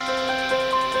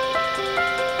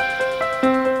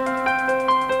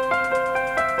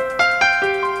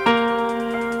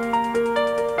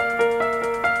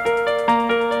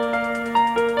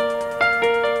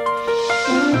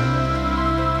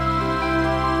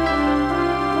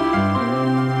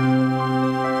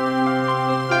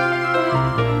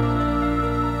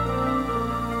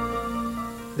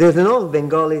There's an old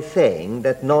Bengali saying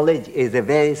that knowledge is a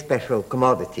very special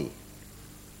commodity.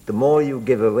 The more you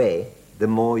give away, the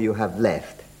more you have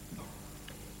left.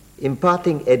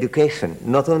 Imparting education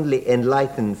not only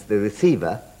enlightens the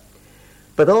receiver,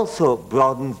 but also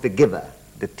broadens the giver,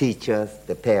 the teachers,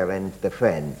 the parents, the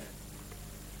friends.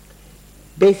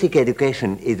 Basic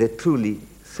education is a truly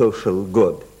social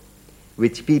good,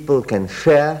 which people can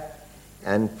share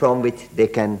and from which they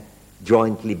can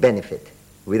jointly benefit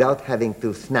without having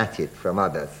to snatch it from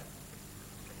others.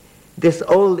 This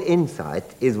old insight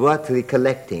is worth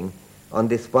recollecting on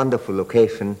this wonderful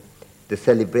occasion, the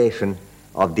celebration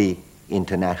of the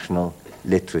International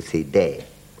Literacy Day.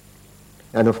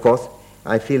 And of course,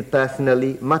 I feel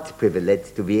personally much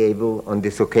privileged to be able on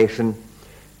this occasion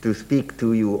to speak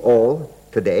to you all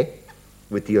today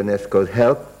with UNESCO's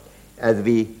help as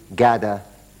we gather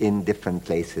in different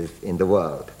places in the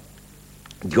world,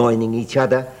 joining each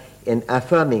other in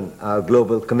affirming our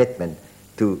global commitment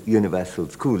to universal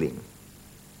schooling.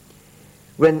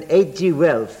 When H.G.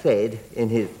 Wells said in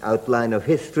his Outline of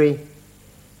History,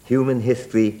 human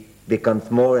history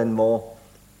becomes more and more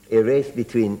a race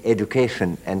between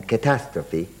education and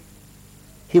catastrophe,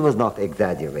 he was not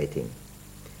exaggerating.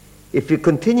 If we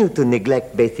continue to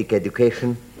neglect basic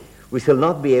education, we shall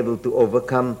not be able to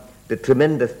overcome the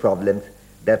tremendous problems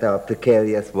that our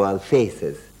precarious world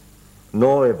faces,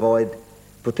 nor avoid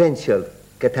potential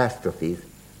catastrophes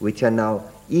which are now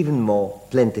even more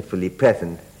plentifully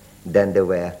present than they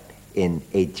were in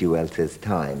H.G. Wells's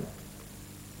time.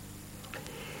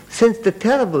 Since the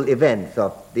terrible events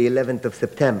of the 11th of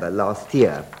September last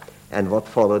year and what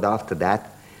followed after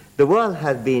that, the world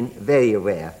has been very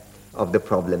aware of the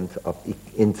problems of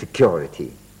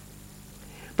insecurity.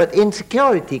 But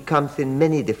insecurity comes in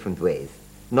many different ways,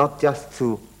 not just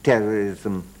through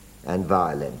terrorism and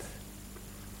violence.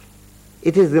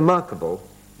 It is remarkable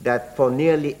that for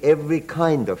nearly every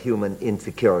kind of human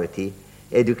insecurity,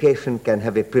 education can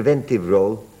have a preventive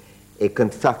role, a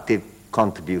constructive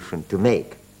contribution to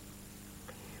make.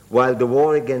 While the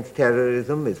war against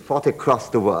terrorism is fought across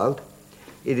the world,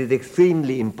 it is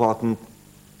extremely important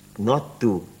not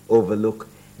to overlook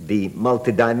the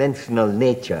multidimensional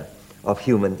nature of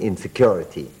human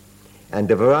insecurity and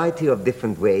the variety of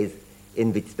different ways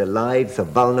in which the lives of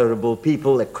vulnerable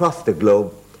people across the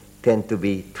globe tend to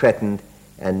be threatened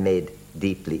and made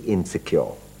deeply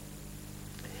insecure.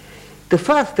 The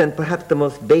first and perhaps the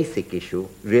most basic issue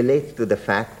relates to the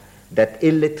fact that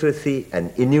illiteracy and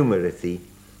innumeracy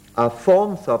are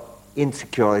forms of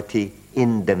insecurity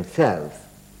in themselves.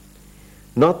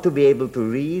 Not to be able to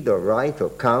read or write or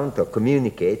count or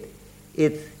communicate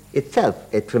is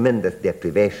itself a tremendous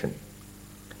deprivation.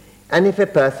 And if a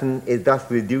person is thus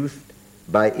reduced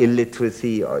by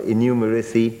illiteracy or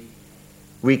innumeracy,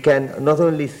 we can not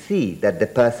only see that the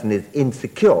person is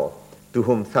insecure, to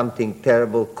whom something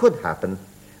terrible could happen,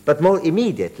 but more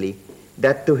immediately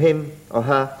that to him or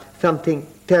her something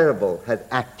terrible has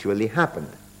actually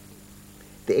happened.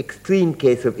 The extreme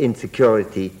case of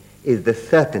insecurity is the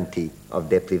certainty of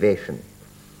deprivation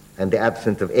and the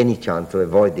absence of any chance of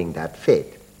avoiding that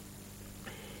fate.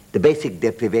 The basic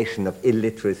deprivation of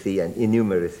illiteracy and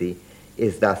innumeracy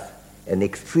is thus an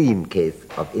extreme case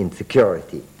of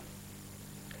insecurity.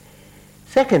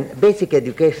 Second, basic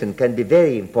education can be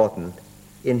very important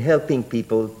in helping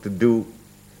people to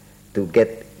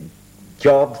get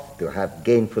jobs, to have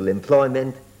gainful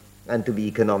employment, and to be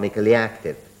economically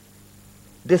active.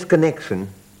 This connection,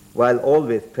 while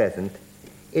always present,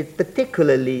 is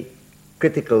particularly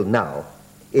critical now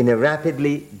in a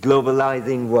rapidly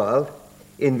globalizing world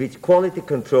in which quality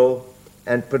control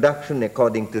and production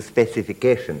according to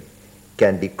specification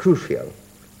can be crucial.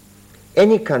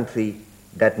 Any country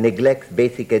that neglects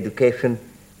basic education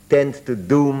tends to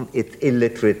doom its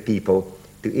illiterate people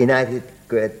to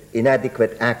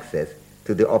inadequate access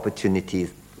to the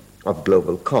opportunities of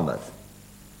global commerce.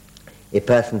 A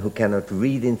person who cannot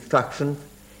read instructions,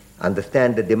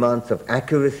 understand the demands of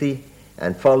accuracy,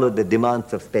 and follow the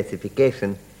demands of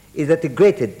specification is at a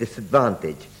greater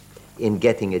disadvantage in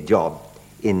getting a job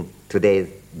in today's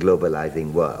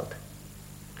globalizing world.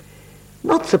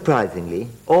 Not surprisingly,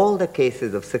 all the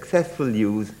cases of successful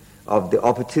use of the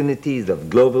opportunities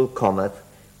of global commerce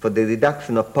for the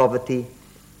reduction of poverty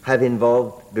have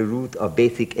involved the route of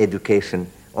basic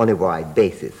education on a wide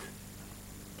basis.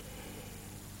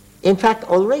 In fact,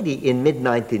 already in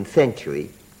mid-19th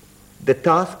century, the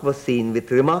task was seen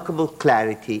with remarkable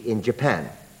clarity in Japan.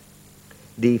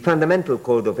 The Fundamental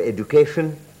Code of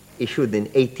Education, issued in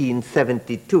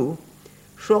 1872,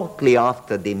 shortly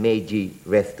after the Meiji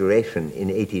Restoration in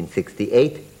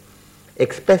 1868,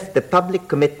 expressed the public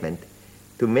commitment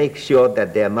to make sure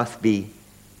that there must be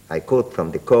I quote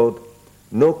from the code,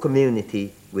 "No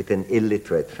community with an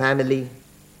illiterate family,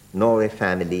 nor a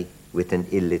family with an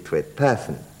illiterate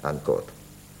person," unquote.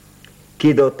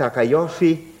 Kido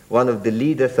Takayoshi, one of the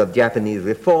leaders of Japanese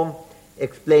reform,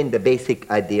 explained the basic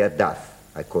idea thus,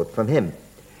 I quote from him,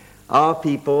 "Our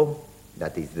people,"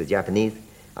 that is the Japanese,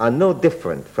 "are no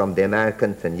different from the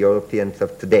Americans and Europeans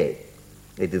of today.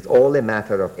 It is all a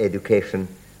matter of education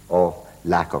or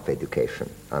lack of education,"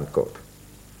 unquote.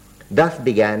 Thus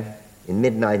began, in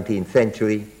mid-19th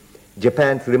century,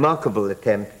 Japan's remarkable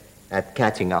attempt at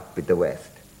catching up with the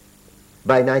West.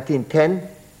 By 1910,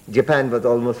 Japan was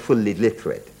almost fully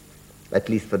literate, at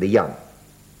least for the young.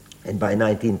 And by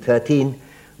 1913,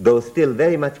 though still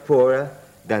very much poorer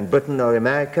than Britain or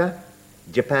America,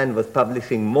 Japan was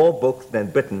publishing more books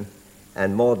than Britain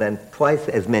and more than twice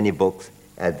as many books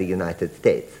as the United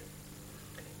States.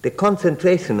 The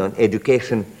concentration on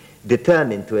education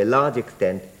determined to a large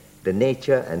extent the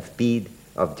nature and speed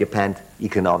of Japan's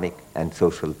economic and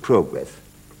social progress.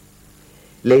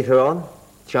 Later on,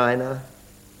 China,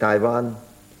 Taiwan,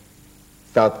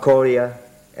 South Korea,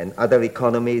 and other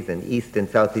economies in East and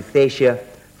Southeast Asia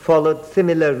followed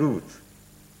similar routes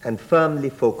and firmly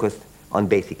focused on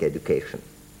basic education.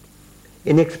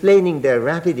 In explaining their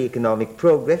rapid economic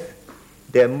progress,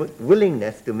 their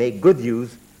willingness to make good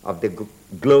use of the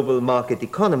global market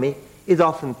economy is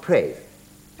often praised,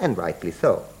 and rightly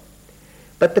so.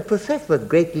 But the process was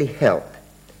greatly helped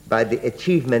by the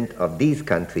achievement of these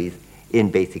countries in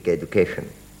basic education.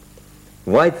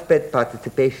 Widespread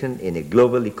participation in a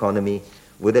global economy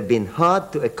would have been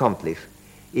hard to accomplish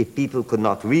if people could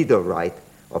not read or write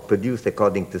or produce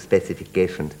according to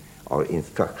specifications or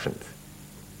instructions.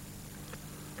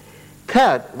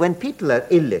 Third, when people are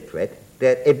illiterate,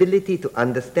 their ability to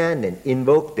understand and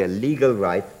invoke their legal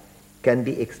rights can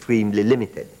be extremely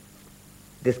limited.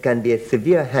 This can be a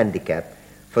severe handicap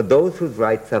for those whose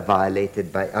rights are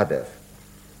violated by others,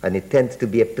 and it tends to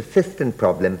be a persistent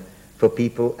problem for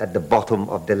people at the bottom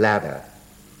of the ladder,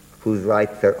 whose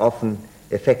rights are often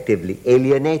effectively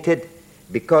alienated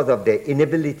because of their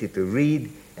inability to read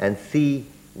and see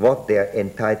what they are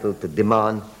entitled to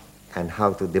demand and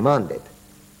how to demand it.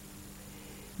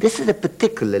 This is a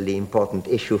particularly important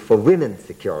issue for women's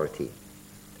security,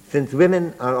 since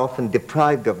women are often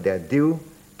deprived of their due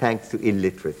thanks to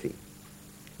illiteracy.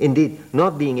 Indeed,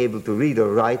 not being able to read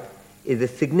or write is a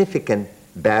significant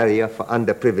barrier for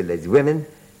underprivileged women,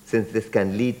 since this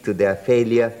can lead to their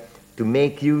failure to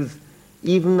make use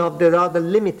even of the rather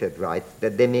limited rights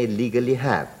that they may legally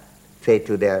have, say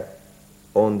to their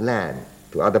own land,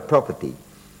 to other property,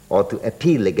 or to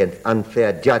appeal against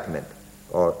unfair judgment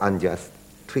or unjust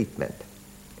treatment.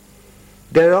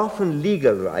 There are often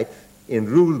legal rights in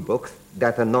rule books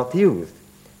that are not used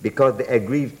because the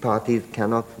aggrieved parties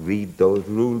cannot read those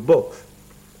rule books.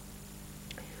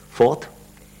 Fourth,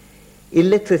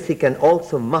 illiteracy can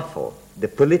also muffle the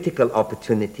political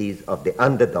opportunities of the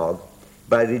underdog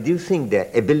by reducing their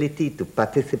ability to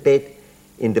participate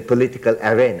in the political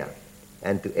arena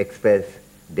and to express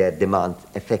their demands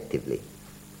effectively.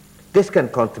 This can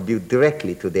contribute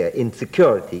directly to their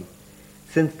insecurity,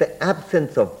 since the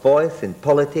absence of voice in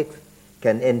politics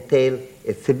can entail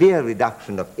a severe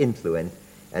reduction of influence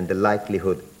and the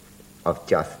likelihood of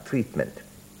just treatment.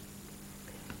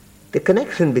 The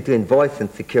connection between voice and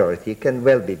security can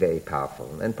well be very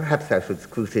powerful, and perhaps I should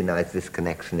scrutinize this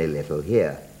connection a little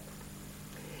here.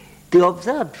 The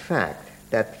observed fact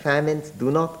that famines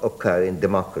do not occur in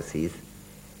democracies,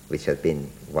 which has been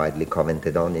widely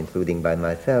commented on, including by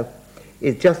myself,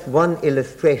 is just one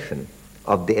illustration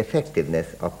of the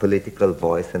effectiveness of political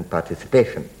voice and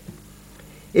participation.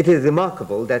 It is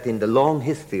remarkable that in the long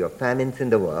history of famines in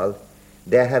the world,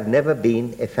 there have never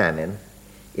been a famine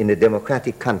in a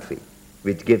democratic country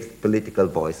which gives political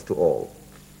voice to all.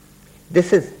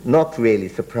 This is not really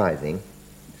surprising,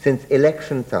 since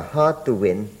elections are hard to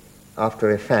win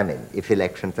after a famine if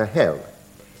elections are held,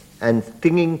 and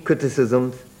stinging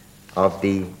criticisms of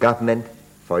the government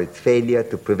for its failure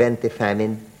to prevent a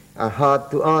famine are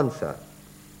hard to answer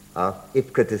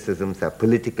if criticisms are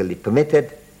politically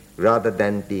permitted rather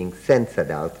than being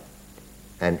censored out,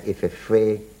 and if a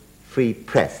free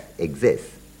press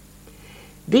exists.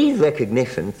 These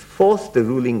recognitions force the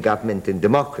ruling government in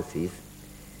democracies,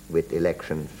 with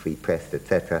elections, free press,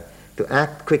 etc., to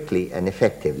act quickly and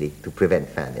effectively to prevent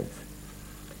famines.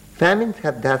 Famines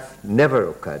have thus never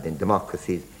occurred in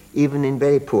democracies, even in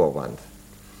very poor ones,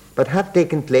 but have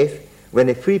taken place when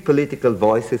a free political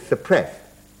voice is suppressed.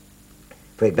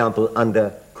 For example,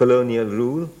 under colonial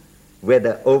rule,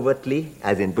 whether overtly,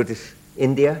 as in British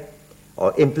India,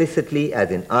 or implicitly,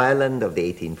 as in Ireland of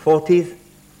the 1840s,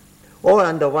 or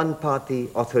under one-party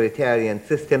authoritarian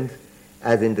systems,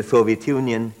 as in the Soviet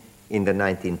Union in the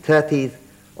 1930s,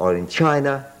 or in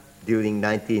China during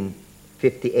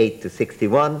 1958 to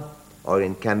 61, or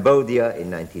in Cambodia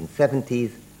in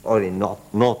 1970s, or in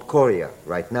North Korea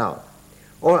right now,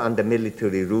 or under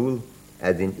military rule,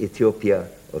 as in Ethiopia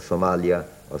or Somalia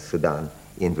or Sudan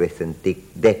in recent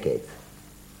decades.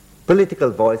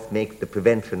 Political voice makes the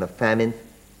prevention of famine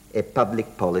a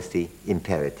public policy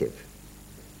imperative.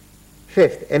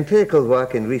 Fifth, empirical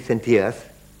work in recent years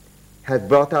has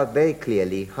brought out very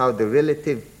clearly how the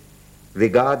relative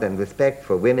regard and respect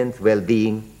for women's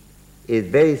well-being is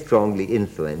very strongly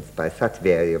influenced by such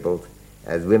variables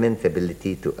as women's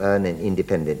ability to earn an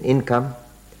independent income,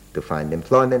 to find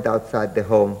employment outside the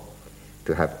home,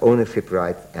 to have ownership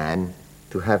rights, and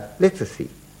to have literacy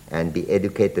and be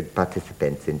educated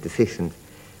participants in decisions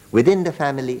within the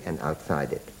family and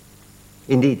outside it.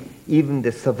 Indeed, even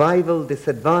the survival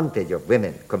disadvantage of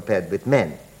women compared with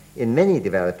men in many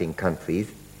developing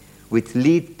countries, which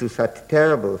lead to such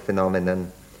terrible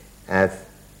phenomenon as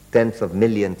tens of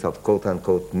millions of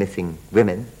quote-unquote missing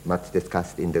women, much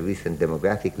discussed in the recent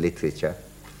demographic literature,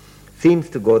 seems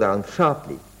to go down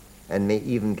sharply and may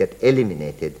even get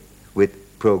eliminated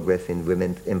with progress in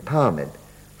women's empowerment,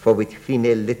 for which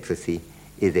female literacy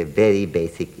is a very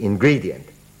basic ingredient.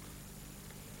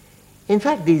 In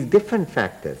fact, these different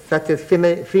factors, such as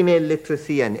female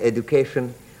literacy and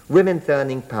education, women's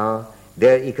earning power,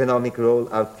 their economic role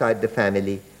outside the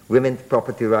family, women's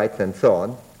property rights, and so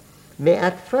on, may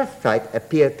at first sight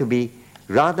appear to be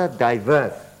rather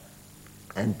diverse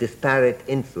and disparate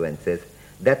influences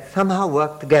that somehow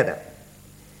work together.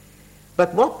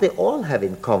 But what they all have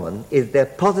in common is their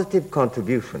positive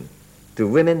contribution to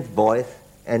women's voice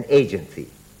and agency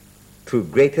through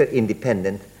greater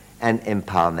independence and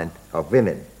empowerment of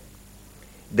women.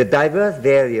 The diverse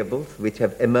variables which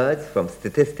have emerged from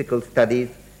statistical studies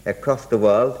across the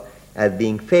world as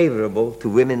being favorable to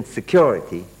women's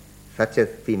security, such as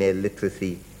female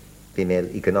literacy, female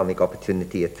economic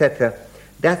opportunity, etc.,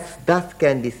 thus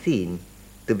can be seen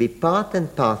to be part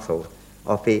and parcel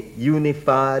of a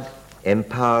unified,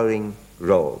 empowering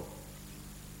role.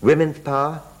 Women's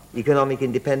power, economic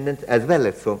independence, as well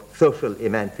as social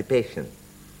emancipation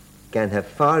can have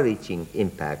far-reaching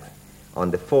impacts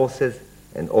on the forces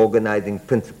and organizing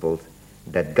principles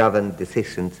that govern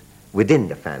decisions within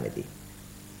the family.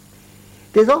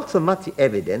 There's also much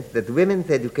evidence that women's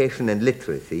education and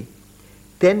literacy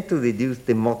tend to reduce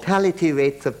the mortality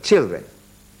rates of children.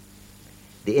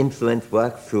 The influence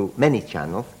works through many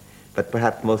channels, but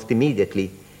perhaps most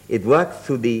immediately, it works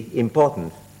through the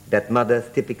importance that mothers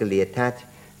typically attach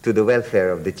to the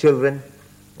welfare of the children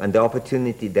and the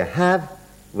opportunity they have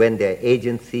when their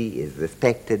agency is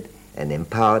respected and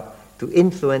empowered to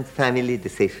influence family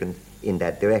decisions in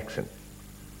that direction.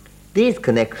 These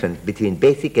connections between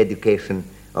basic education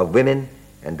of women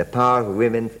and the power of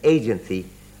women's agency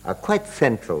are quite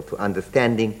central to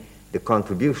understanding the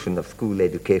contribution of school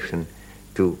education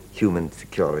to human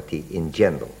security in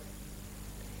general.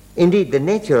 Indeed, the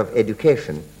nature of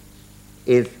education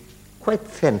is quite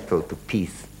central to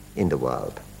peace in the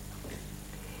world.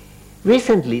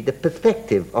 Recently, the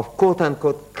perspective of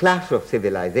quote-unquote clash of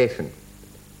civilization,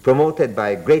 promoted by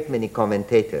a great many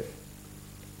commentators,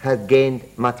 has gained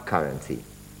much currency.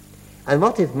 And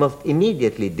what is most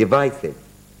immediately divisive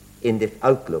in this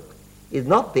outlook is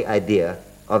not the idea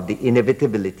of the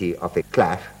inevitability of a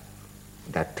clash,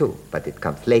 that too, but it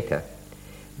comes later,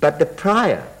 but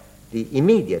the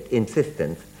immediate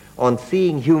insistence on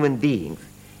seeing human beings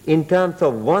in terms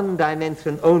of one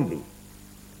dimension only,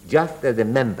 just as a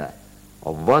member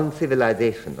of one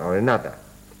civilization or another.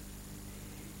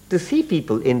 To see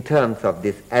people in terms of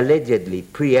this allegedly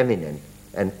preeminent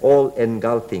and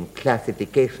all-engulfing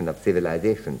classification of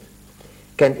civilizations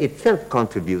can itself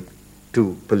contribute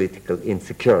to political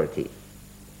insecurity,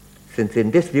 since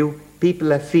in this view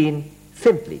people are seen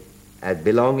simply as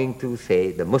belonging to,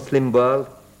 say, the Muslim world,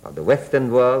 or the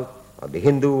Western world, or the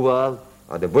Hindu world,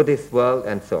 or the Buddhist world,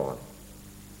 and so on.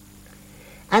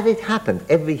 As it happens,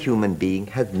 every human being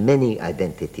has many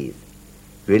identities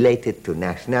related to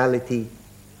nationality,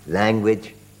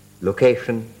 language,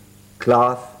 location,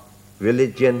 class,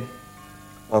 religion,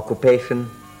 occupation,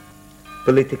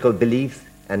 political beliefs,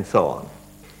 and so on.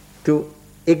 To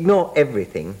ignore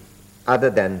everything other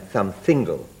than some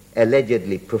single,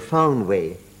 allegedly profound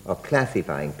way of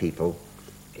classifying people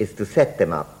is to set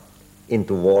them up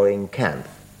into warring camps.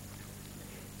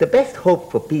 The best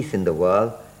hope for peace in the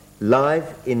world lies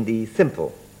in the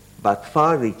simple but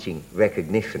far-reaching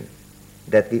recognition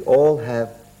that we all have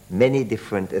many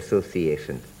different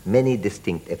associations, many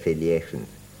distinct affiliations,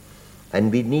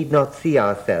 and we need not see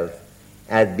ourselves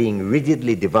as being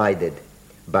rigidly divided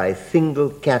by a single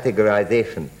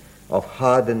categorization of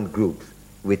hardened groups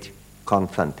which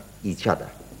confront each other.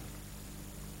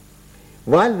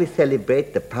 While we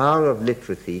celebrate the power of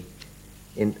literacy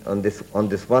on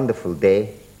this wonderful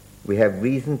day, we have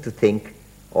reason to think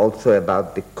also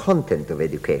about the content of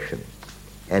education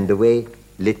and the way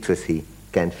literacy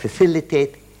can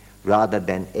facilitate rather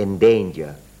than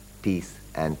endanger peace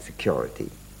and security.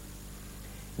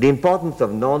 The importance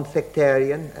of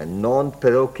non-sectarian and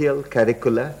non-parochial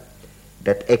curricula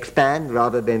that expand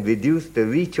rather than reduce the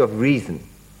reach of reason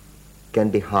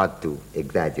can be hard to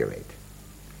exaggerate.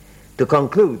 To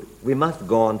conclude, we must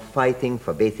go on fighting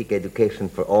for basic education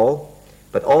for all,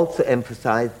 but also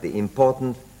emphasize the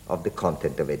importance of the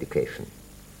content of education.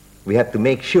 We have to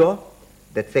make sure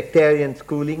that sectarian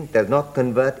schooling does not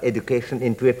convert education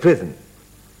into a prison,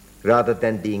 rather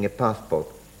than being a passport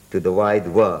to the wide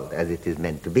world as it is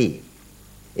meant to be.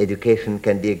 Education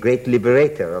can be a great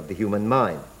liberator of the human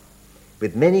mind,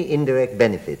 with many indirect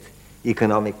benefits,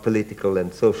 economic, political,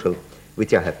 and social,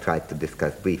 which I have tried to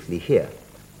discuss briefly here.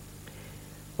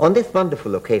 On this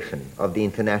wonderful occasion of the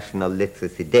International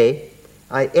Literacy Day,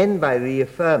 I end by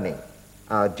reaffirming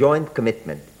our joint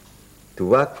commitment to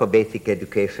work for basic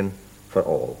education for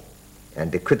all,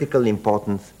 and the critical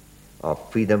importance of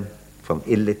freedom from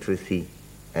illiteracy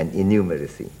and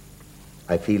innumeracy.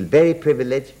 I feel very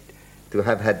privileged to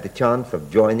have had the chance of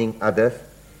joining others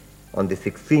on this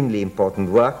extremely important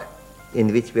work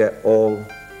in which we are all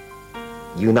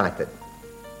united.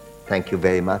 Thank you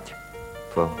very much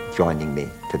for joining me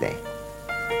today.